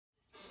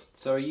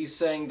So are you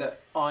saying that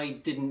I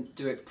didn't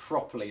do it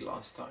properly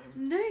last time?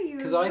 No, you.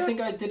 Because I think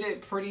I did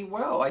it pretty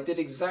well. I did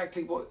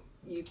exactly what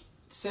you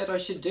said I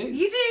should do.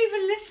 You didn't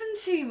even listen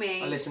to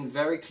me. I listened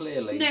very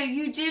clearly. No,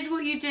 you did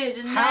what you did,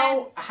 and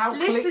how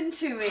listen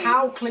to me.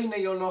 How clean are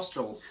your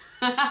nostrils?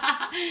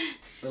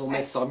 Little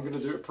miss, I'm going to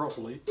do it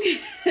properly.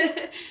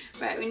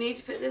 Right, we need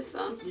to put this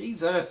on.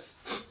 Jesus.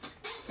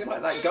 I feel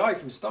like that guy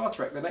from Star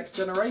Trek, The Next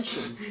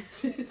Generation.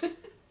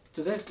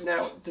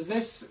 Does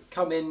this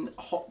come in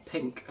hot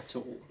pink at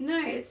all?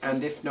 No, it's just...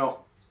 And if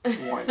not,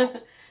 why not?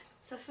 Does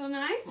that feel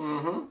nice?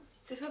 Mm-hmm.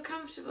 Does it feel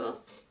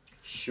comfortable?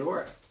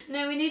 Sure.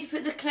 No, we need to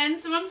put the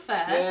cleanser on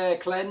first. Yeah,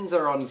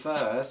 cleanser on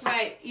first.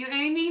 Right, you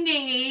only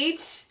need...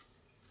 Do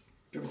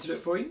you want me to do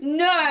it for you?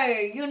 No,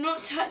 you're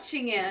not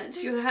touching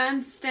it. Your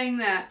hand's staying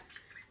there.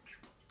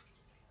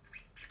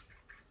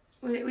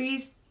 We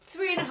use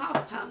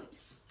 3.5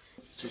 pumps.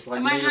 Just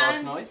like me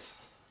last night.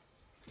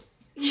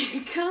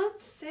 You can't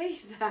say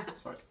that.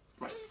 Sorry.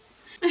 Right.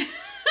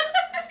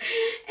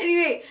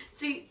 Anyway,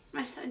 so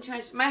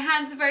my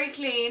hands are very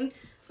clean.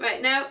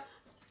 Right, now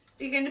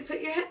you're going to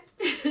put your head...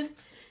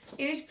 you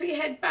need to put your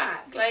head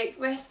back, like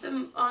rest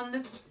them on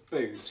the...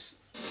 boobs.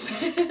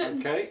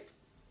 Okay.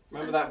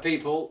 Remember that,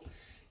 people.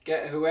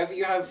 Get whoever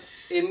you have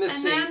in the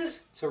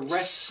seat to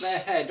rest their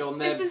head on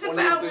their boobs. This is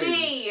about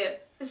me.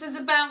 This is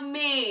about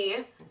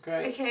me.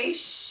 Okay. Okay,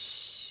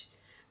 shh.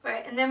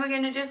 Right, and then we're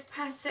going to just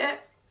pat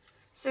it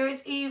so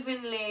it's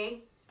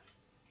evenly...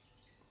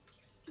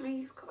 Oh,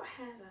 you've got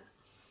hair there.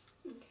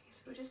 Okay,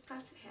 so we'll just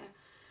pat it here.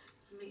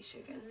 And make sure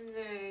you get in the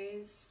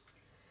nose.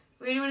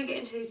 We really want to get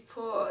into these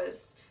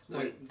pores.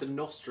 No, the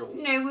nostrils.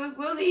 No,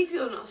 we'll leave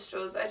your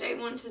nostrils. I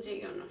don't want to do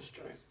your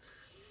nostrils.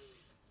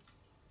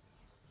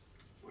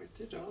 Okay. I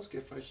did ask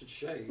if I should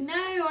shave.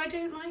 No, I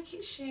don't like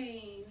it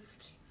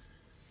shaved.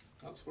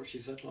 That's what she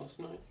said last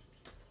night.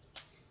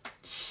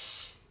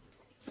 Shh.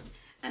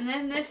 And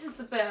then this is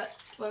the bit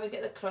where we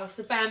get the cloth,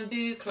 the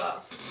bamboo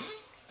cloth.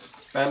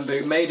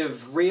 Bamboo, made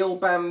of real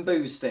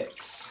bamboo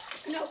sticks.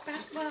 Not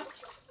well,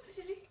 is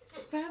it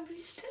bamboo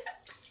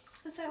sticks?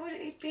 Is that what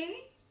it would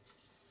be?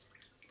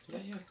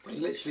 Yeah. They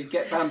literally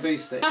get bamboo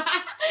sticks.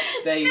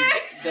 They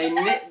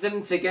knit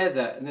them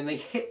together and then they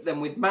hit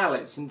them with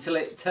mallets until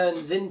it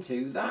turns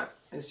into that.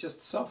 It's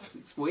just soft.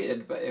 It's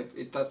weird, but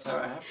that's how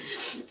it happens.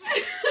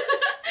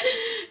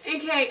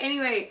 Okay,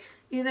 anyway,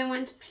 you then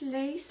want to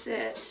place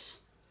it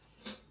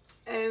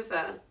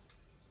over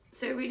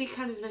so it really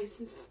kind of nice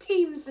and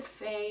steams the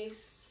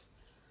face.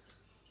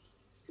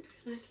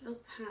 Nice little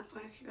pat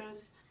working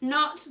around,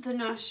 not the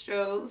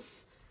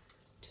nostrils,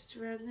 just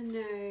around the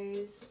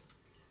nose.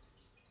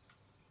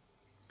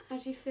 How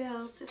do you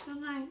feel? Does it feel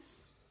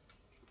nice?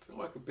 I feel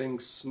like I'm being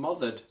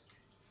smothered.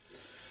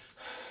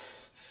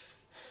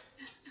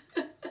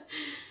 Do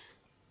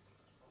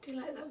you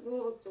like that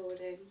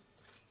waterboarding?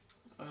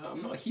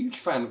 I'm not a huge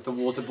fan of the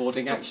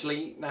waterboarding,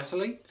 actually,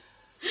 Natalie.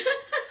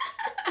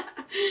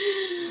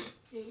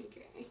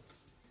 Okay.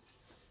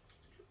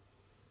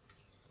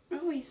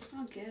 Oh, you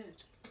smell good.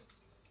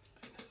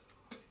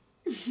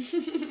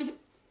 Okay.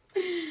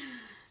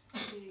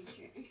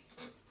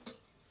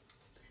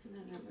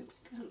 And then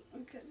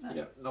we'll get that.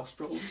 Yep,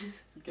 nostrils.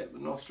 Get the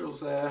nostrils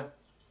there.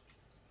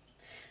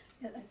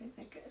 Yeah, I think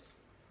they're good.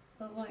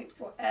 But like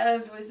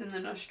whatever is in the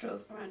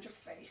nostrils around your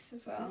face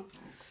as well.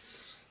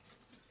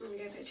 I'm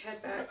going to get your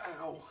head back.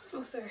 Ow.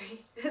 Oh,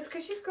 sorry. That's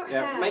because you've got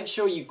Yeah, hair. make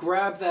sure you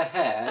grab their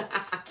hair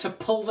to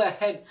pull their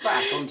head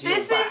back onto your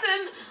backs.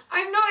 Isn't...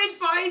 I'm not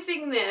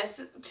advising this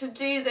to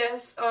do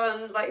this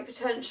on like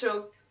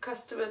potential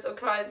customers or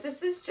clients.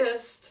 This is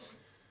just...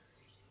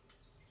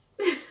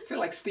 I feel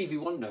like Stevie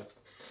Wonder.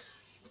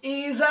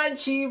 Isn't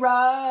she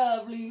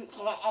lovely?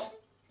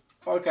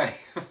 Okay.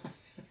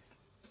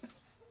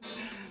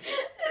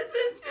 This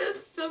is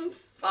just some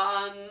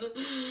fun.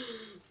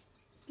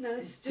 No,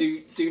 this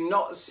is just... Do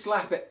not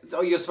slap it.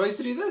 Oh, you're supposed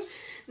to do this?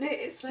 No,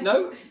 it's like...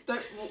 No?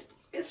 Don't...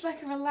 It's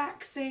like a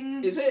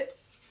relaxing... Is it?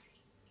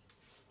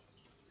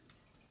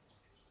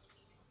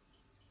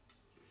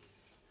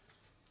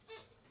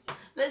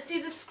 Let's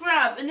do the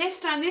scrub. And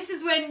this time, this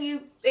is when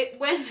it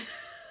went...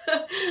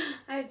 I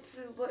had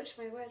to watch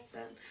my words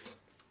then.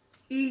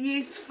 You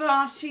used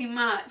far too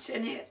much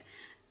and it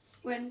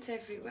went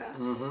everywhere.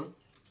 Mm-hmm.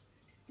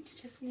 You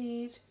just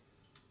need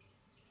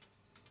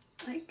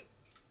like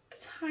a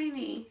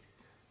tiny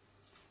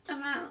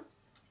amount.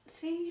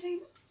 See, you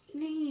don't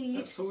need...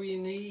 That's all you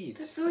need.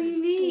 That's all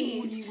you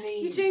need. All you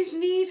need. You don't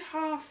need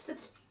half the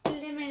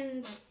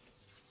blimmin'...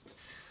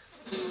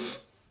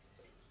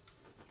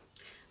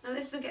 Now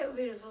this will get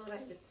rid of all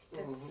like the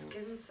dead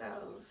skin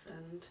cells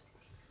and...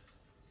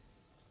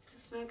 Does it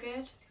smell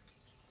good?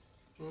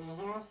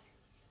 Mm-hmm.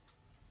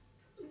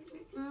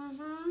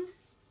 Mm-hmm.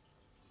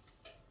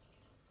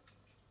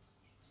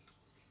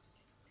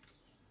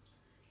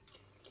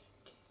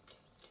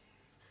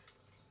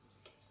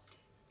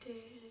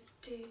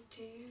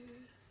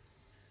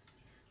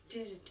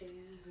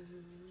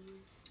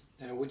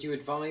 Now, would you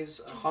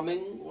advise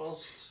humming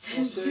whilst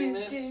doing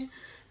this?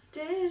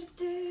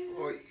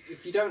 Or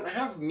if you don't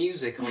have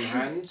music on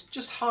hand,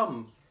 just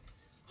hum.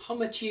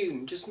 Hum a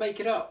tune, just make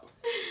it up.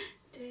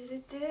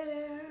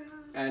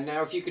 And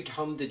now if you could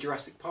hum the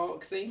Jurassic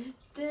Park theme.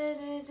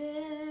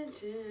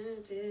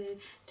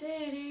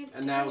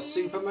 And now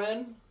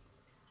Superman.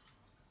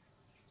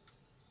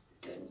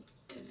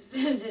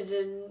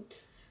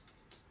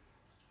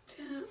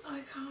 I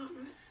can't.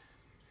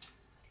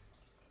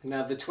 And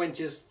now the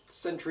 20th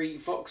Century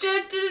Fox.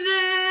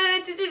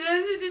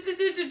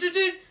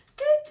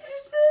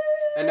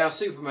 And now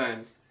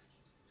Superman.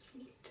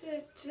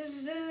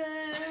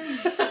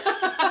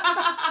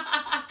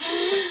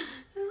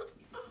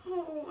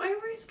 Oh, I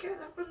always get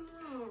that one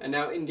wrong. And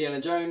now Indiana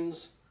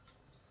Jones.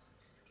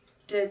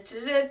 And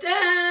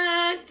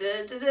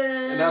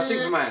And now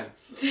Superman.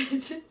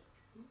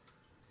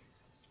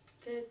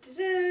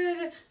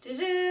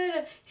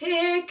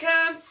 Here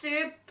comes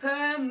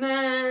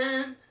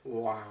Superman.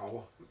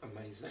 Wow,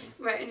 amazing.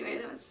 Right, anyway,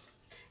 that was...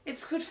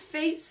 It's called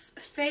Face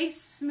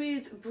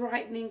Smooth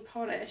Brightening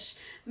Polish,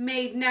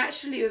 made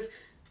naturally with...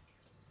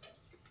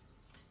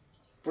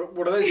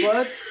 What are those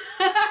words?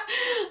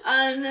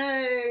 Oh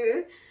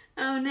no!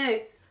 Oh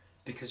no!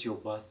 Because you're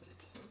worth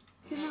it.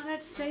 You're not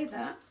allowed to say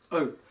that.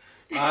 Oh.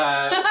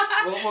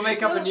 We'll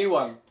make up a new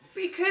one.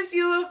 Because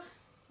you're...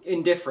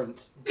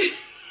 Indifferent.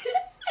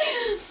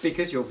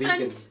 Because you're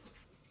vegan. And...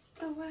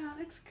 Oh wow,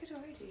 looks good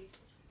already.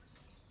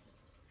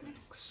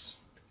 Thanks.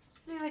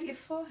 No, like your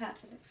forehead,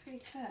 it looks really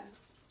clear.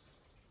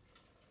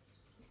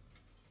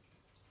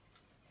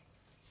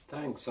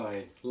 Thanks,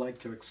 I like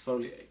to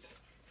exfoliate.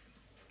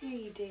 Yeah,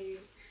 you do.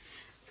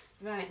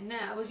 Right,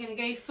 now we're going to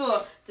go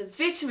for the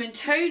Vitamin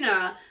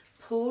Toner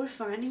Pore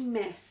Refining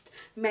Mist,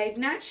 made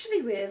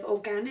naturally with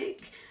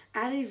organic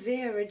aloe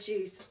vera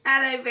juice.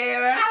 Aloe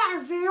vera!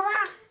 Aloe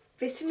vera!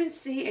 Vitamin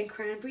C and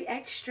cranberry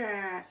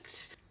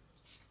extract.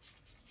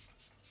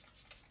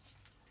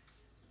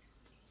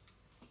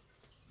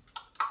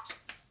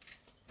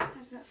 How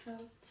does that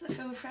feel? Does that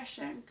feel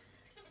refreshing?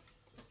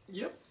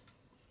 Yep.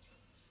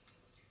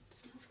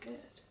 Smells good.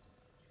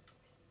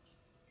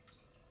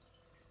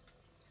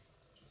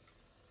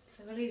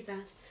 So we'll leave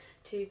that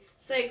to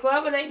soak.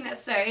 While we're letting that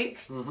soak,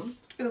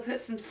 we'll put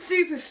some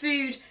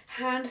superfood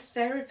hand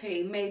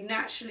therapy made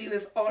naturally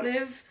with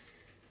olive.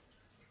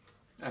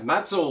 And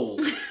that's all.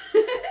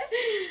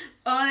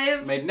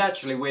 Olive. Made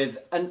naturally with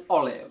an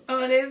olive.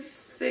 Olive. Olive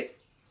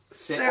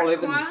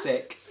and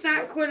sick.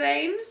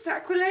 Squalane.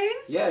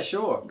 Yeah,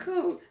 sure.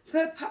 Cool.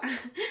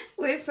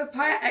 With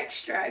papaya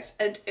extract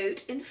and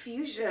oat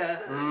infusion.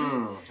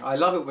 I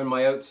love it when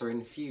my oats are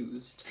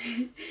infused.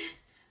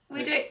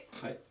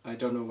 I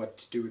don't know what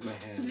to do with my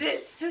hands.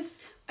 It's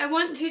just, I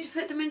want you to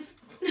put them in.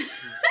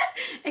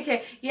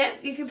 Okay, yeah,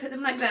 you can put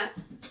them like that.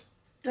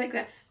 Like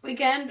that.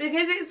 Again,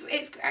 because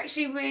it's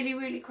actually really,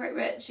 really quite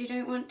rich. You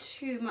don't want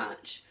too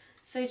much.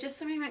 So just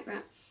something like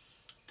that.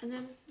 And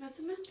then rub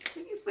them in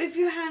with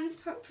your hands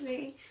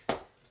properly.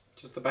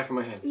 Just the back of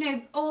my hands?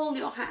 No, all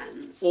your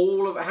hands.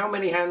 How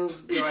many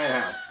hands do I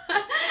have?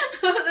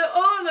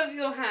 All of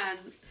your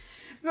hands.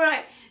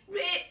 Right,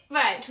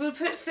 we'll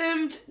put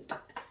some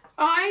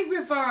I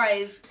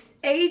Revive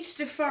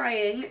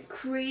age-defying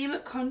cream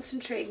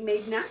concentrate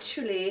made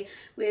naturally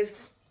with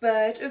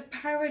Bird of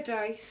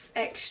Paradise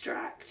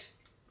extract.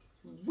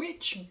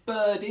 Which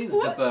bird is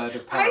the Bird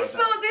of Paradise? I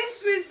thought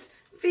this was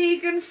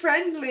vegan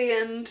friendly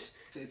and...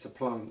 It's a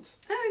plant.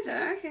 Oh, is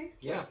it? Okay.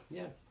 Yeah.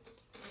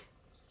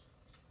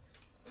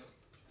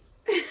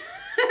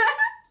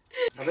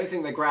 I don't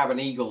think they grab an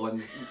eagle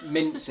and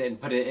mince it and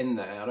put it in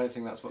there. I don't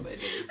think that's what they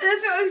do.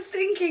 That's what I was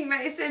thinking.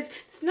 Like it says,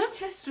 it's not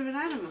tested on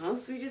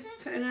animals. We just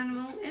put an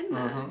animal in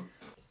there.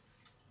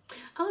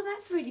 Oh,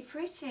 that's really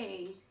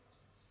pretty.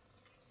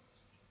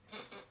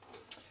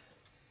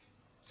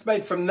 It's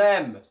made from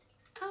them.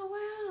 Oh,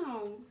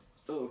 wow.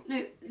 Oh.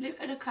 No,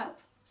 look up.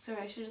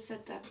 Sorry, I should have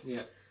said that.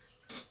 Yeah.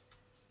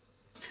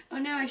 Oh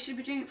no, I should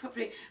be doing it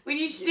properly. When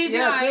you do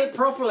the eyes, do it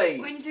properly.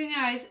 When you're doing the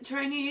eyes,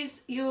 try and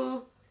use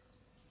your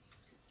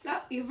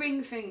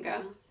ring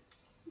finger.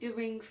 Your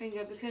ring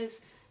finger,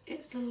 because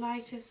it's the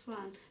lightest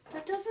one.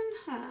 That doesn't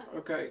hurt.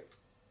 Okay.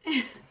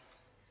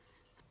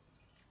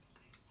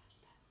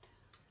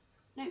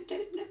 No,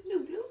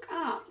 look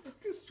up.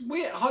 It's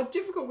weird,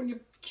 difficult when you're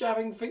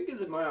jabbing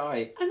fingers in my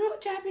eye. I'm not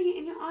jabbing it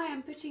in your eye,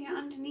 I'm putting it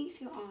underneath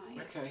your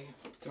eye. Okay.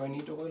 Do I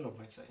need oil on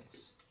my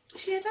face?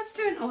 Yeah, let's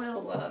do an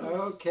oil one.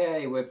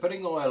 Okay, we're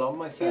putting oil on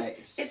my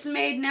face. It's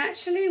made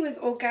naturally with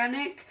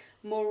organic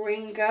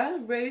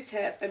moringa,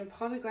 rosehip and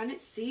pomegranate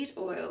seed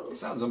oils. It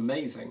sounds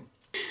amazing.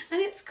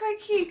 And it's quite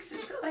cute because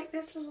it's got like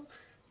this little...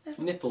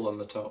 Nipple on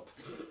the top.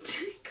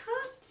 You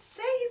can't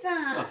say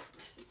that. Oh,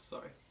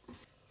 sorry.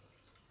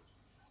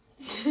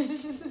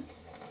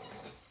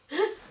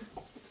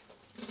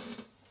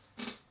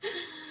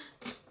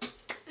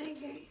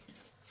 Okay.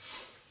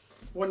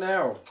 What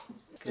now?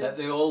 Let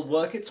the oil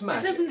work its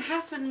magic. It doesn't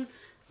happen...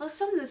 Well,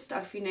 some of the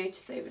stuff you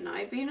notice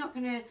overnight, but you're not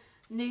going to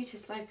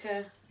notice like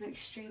an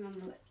extreme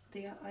on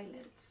the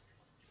eyelids.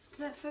 Does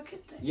that feel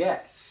good though?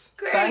 Yes.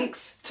 Great.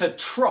 Thanks to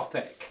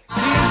Tropic. These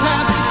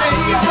happy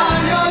days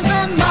are yours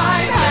and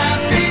mine,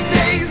 happy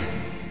days.